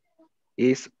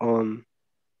is on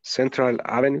Central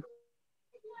Avenue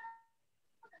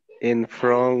in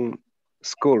front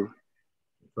school.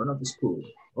 In front of the school.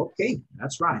 Okay,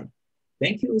 that's right.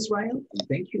 Thank you, Israel, and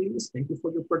thank you, Ives. Thank you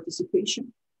for your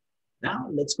participation. Now,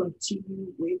 let's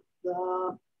continue with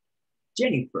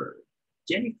Jennifer.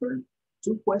 Jennifer,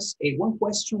 one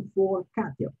question for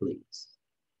Katia, please.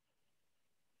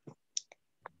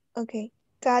 Okay.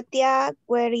 Katia,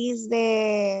 where is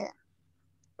the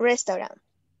restaurant?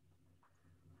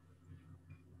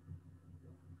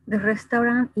 The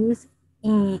restaurant is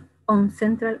on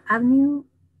Central Avenue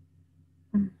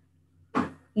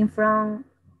in front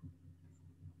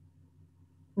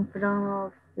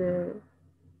of the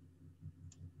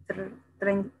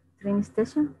train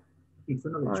station. In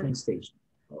front of the train station.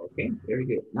 Okay, very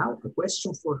good. Now, a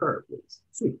question for her, please.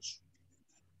 Switch.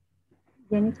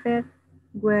 Jennifer,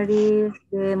 where is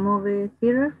the movie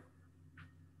theater?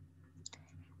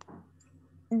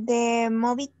 The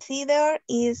movie theater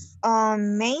is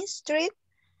on Main Street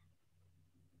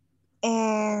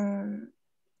and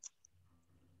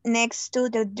next to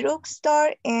the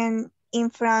drugstore and in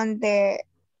front of the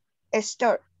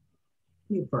store.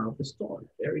 In front of the store.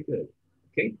 Very good.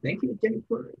 Okay, thank you,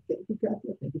 Jennifer. Thank you,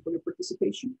 Katia. Thank you for your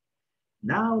participation.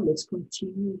 Now, let's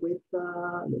continue with,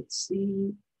 let's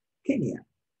see, Kenya.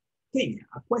 Kenya,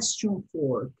 a question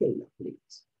for Kayla,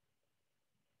 please.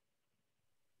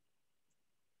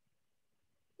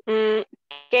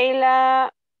 Kayla,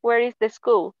 where is the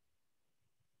school?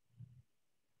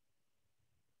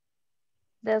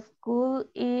 The school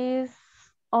is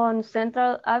on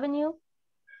Central Avenue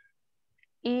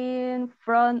in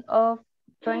front of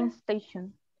train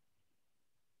station.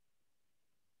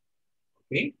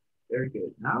 Okay, very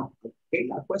good. Now,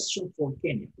 Kayla, a question for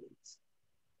Kenya, please.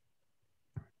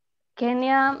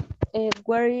 Kenya,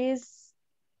 where is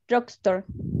drugstore?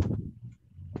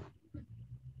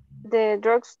 The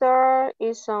drugstore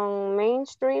is on Main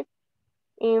Street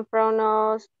in front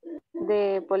of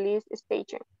the police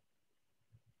station.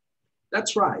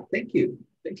 That's right. Thank you.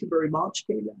 Thank you very much,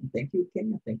 Kayla. And thank you,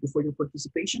 Kenya. Thank you for your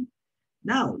participation.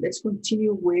 Now, let's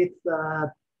continue with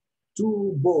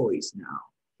two boys now.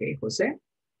 Okay, Jose,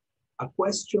 a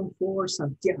question for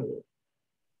Santiago.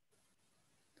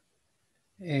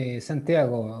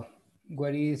 Santiago,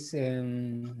 where is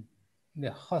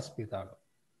the hospital?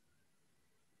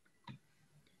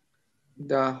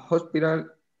 The hospital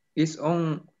is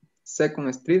on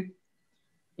 2nd Street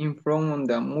in front of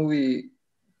the movie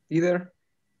theater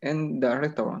and the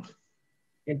restaurant.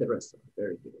 In the restaurant,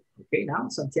 very good. Okay, now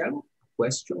Santiago, a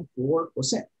question for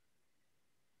Jose.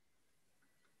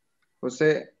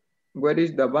 Jose, where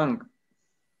is the bank?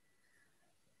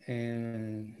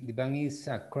 And the bank is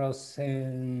across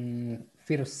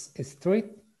First Street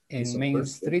It's and on Main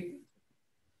First Street. Street.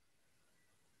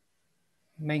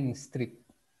 Main Street.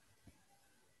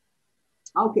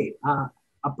 Okay, a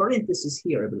parenthesis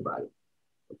here, everybody.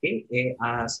 Okay,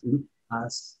 as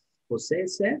José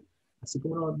said, así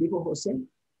como nos dijo José,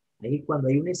 ahí cuando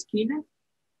hay una esquina,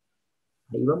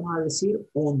 ahí vamos a decir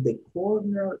on the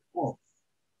corner of,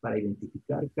 para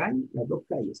identificar calle, las dos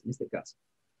calles en este caso.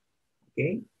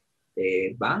 Okay,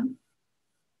 the bank,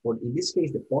 or in this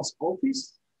case, the post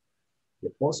office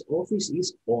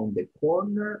is on the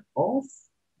corner of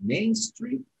Main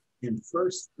Street and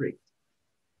First Street.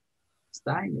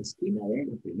 Está en la esquina de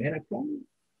la primera calle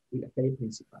y la calle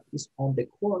principal. It's on the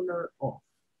corner of.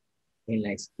 En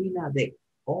la esquina de.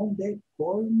 On the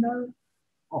corner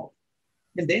of.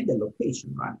 And then the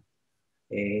location, right?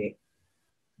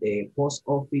 The post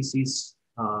office is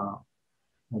on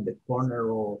the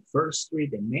corner of First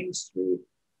Street and Main Street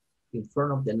in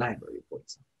front of the library, for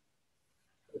example.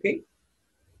 Okay?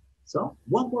 So,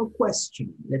 one more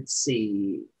question. Let's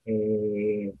see.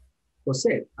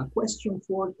 Jose, a question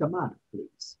for Tamara,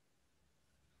 please.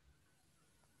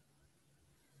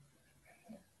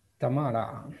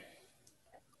 Tamara,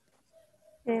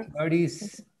 what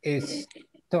is a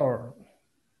store?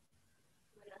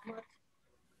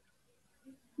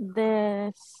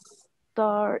 The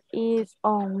store is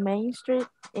on Main Street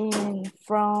in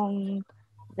front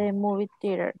the movie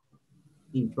theater.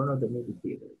 In front of the movie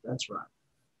theater, that's right.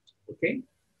 Okay.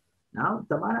 Now,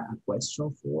 Tamara, a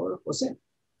question for Jose.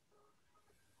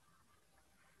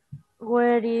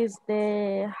 Where is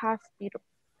the hospital?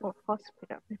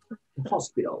 Hospital.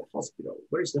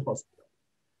 Where is the hospital?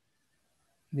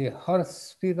 The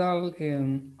hospital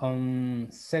on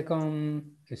 2nd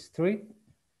Street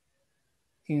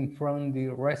in front the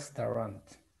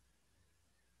restaurant.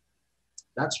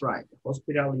 That's right. The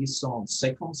hospital is on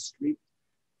 2nd Street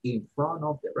in front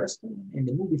of the restaurant and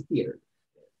the movie theater.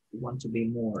 We want to be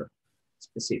more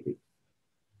specific.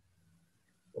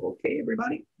 Okay,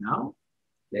 everybody. Now,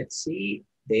 let's see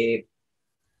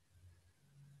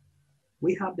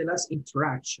we have the last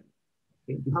interaction.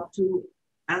 Okay, you have to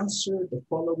answer the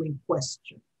following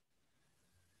question.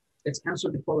 Let's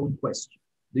answer the following question.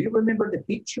 Do you remember the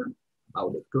picture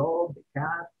about the clock, the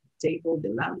cat, the table, the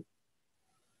lamp,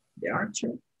 the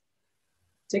archer?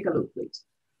 Take a look, please.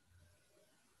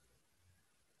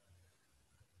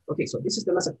 Okay, so this is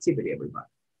the last activity, everybody.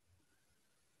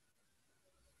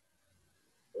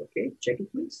 Okay, check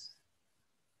it, please.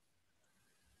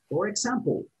 For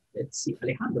example, let's see,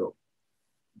 Alejandro,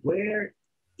 where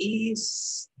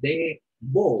is the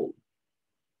ball?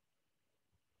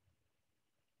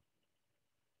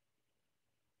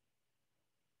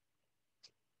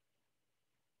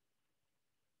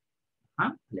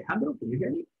 Huh? Alejandro, can you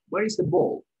hear me? Where is the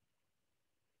ball?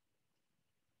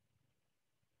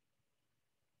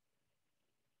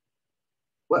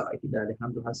 Well, I think that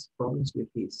Alejandro has problems with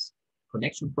his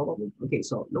connection probably. Okay,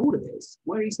 so Lourdes,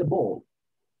 where is the ball?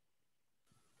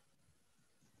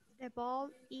 The ball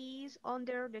is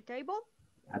under the table.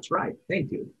 That's right,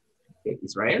 thank you. Okay,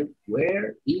 Israel,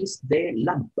 where is the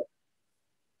lamp?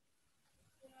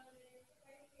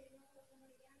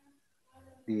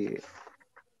 The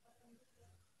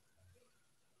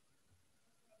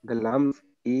lamp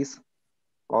is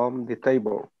on the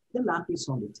table. The lamp is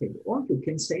on the table. Or you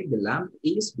can say the lamp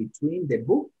is between the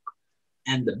book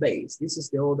and the base. This is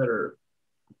the other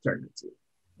alternative.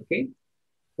 Okay,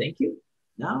 thank you.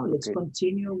 Now let's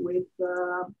continue with,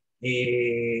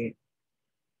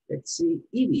 let's see,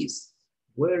 Ibis.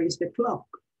 Where is the clock?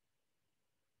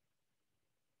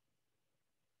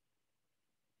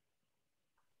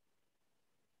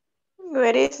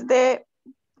 Where is the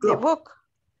book?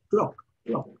 Clock.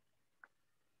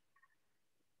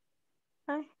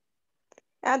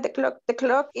 The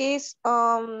clock is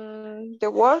on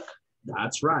the work.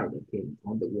 That's right, okay,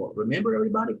 on the wall. Remember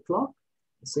everybody, clock,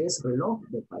 it says reloj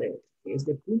de pared. Es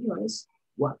de puño, es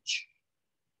watch.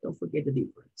 Don't forget the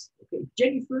difference. Okay,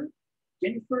 Jennifer,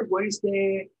 where is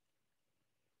the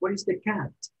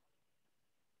cat?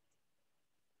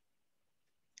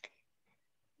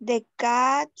 The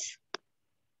cat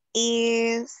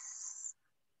is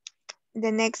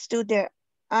next to the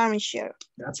armchair.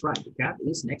 That's right, the cat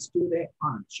is next to the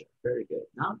armchair. Very good.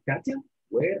 Now, Katya,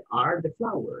 where are the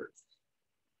flowers?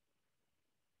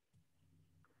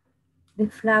 The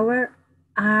flowers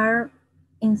are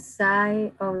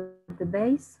inside of the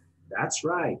vase. That's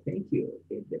right, thank you.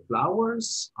 Okay, the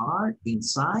flowers are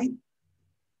inside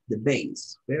the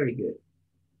vase. Very good.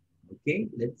 Okay,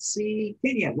 let's see.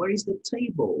 Kenya, where is the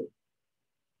table?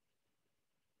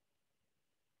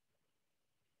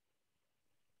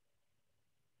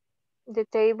 The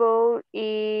table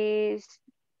is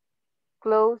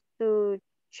close to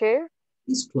chair.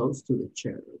 Is close to the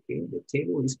chair, okay? The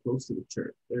table is close to the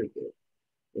chair. Very good.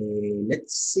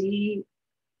 Let's see,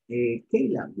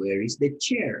 Kayla, where is the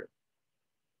chair?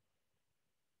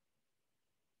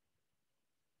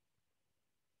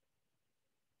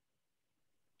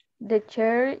 The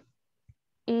chair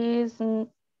is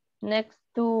next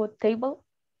to table.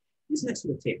 It's next to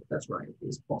the table, that's right,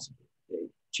 it's possible. The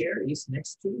chair is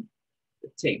next to the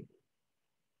table.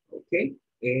 Okay,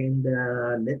 and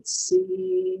let's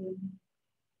see.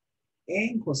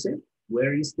 And Jose,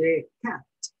 where is the cat?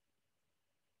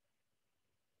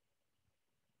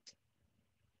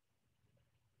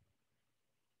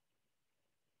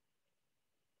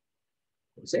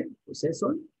 Jose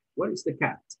Sol, where is the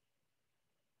cat?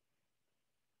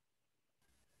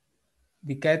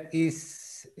 The cat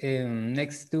is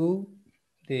next to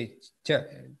the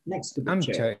chair. Next to the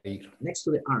armchair. chair. Next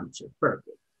to the armchair,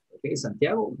 perfect. Okay,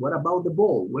 Santiago, what about the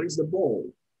ball? Where is the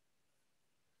ball?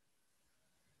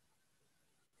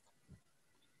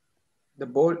 The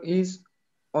ball is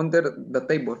under the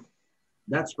table.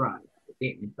 That's right.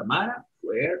 Okay, and Tamara,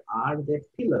 where are the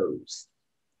pillows?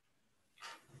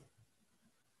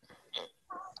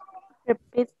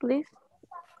 Repeat, please.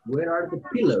 Where are the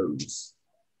pillows?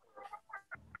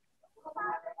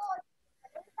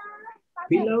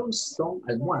 Pillows son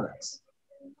almohadas.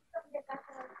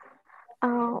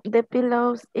 The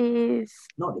pillows is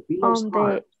No, the pillows on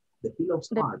are. The pillows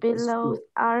the are. pillows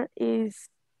are is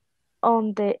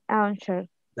on the armchair.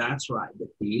 That's right. The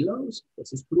pillows,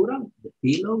 this is plural. The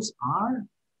pillows are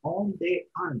on the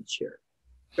armchair.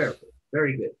 Perfect.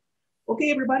 Very good.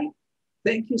 Okay, everybody.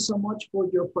 Thank you so much for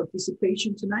your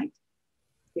participation tonight.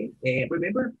 Okay, and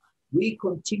remember, we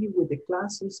continue with the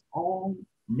classes on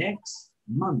next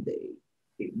Monday.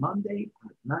 Okay, Monday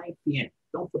at 9 p.m.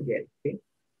 Don't forget, okay?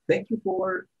 Thank you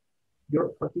for your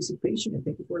participation and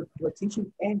thank you for your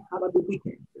attention and have a good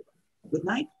weekend. Good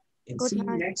night and see you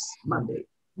next Monday.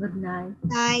 Good night.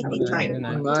 Night. Have a good night. Good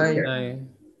night. Take care. Good night.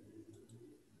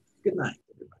 Good night.